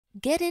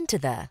Get into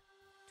the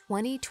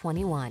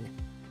 2021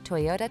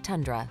 Toyota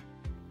Tundra.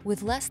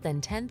 With less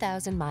than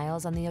 10,000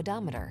 miles on the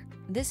odometer,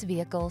 this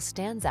vehicle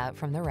stands out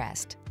from the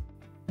rest.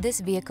 This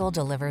vehicle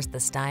delivers the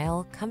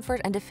style, comfort,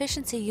 and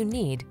efficiency you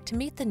need to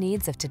meet the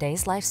needs of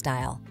today's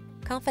lifestyle.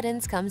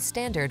 Confidence comes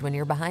standard when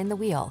you're behind the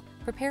wheel,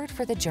 prepared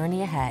for the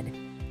journey ahead.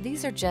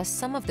 These are just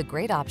some of the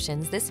great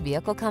options this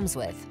vehicle comes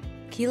with: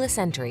 keyless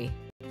entry,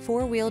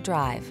 four-wheel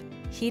drive,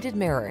 heated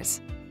mirrors,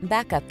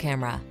 backup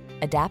camera,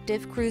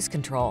 adaptive cruise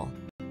control,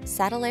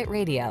 satellite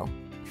radio,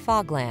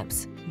 fog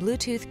lamps,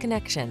 Bluetooth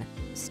connection,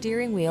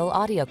 steering wheel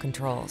audio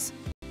controls,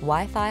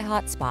 Wi-Fi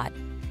hotspot.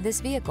 This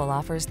vehicle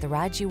offers the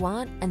ride you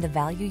want and the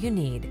value you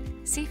need.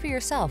 See for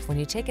yourself when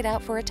you take it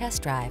out for a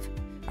test drive.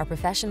 Our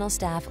professional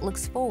staff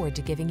looks forward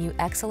to giving you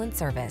excellent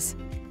service.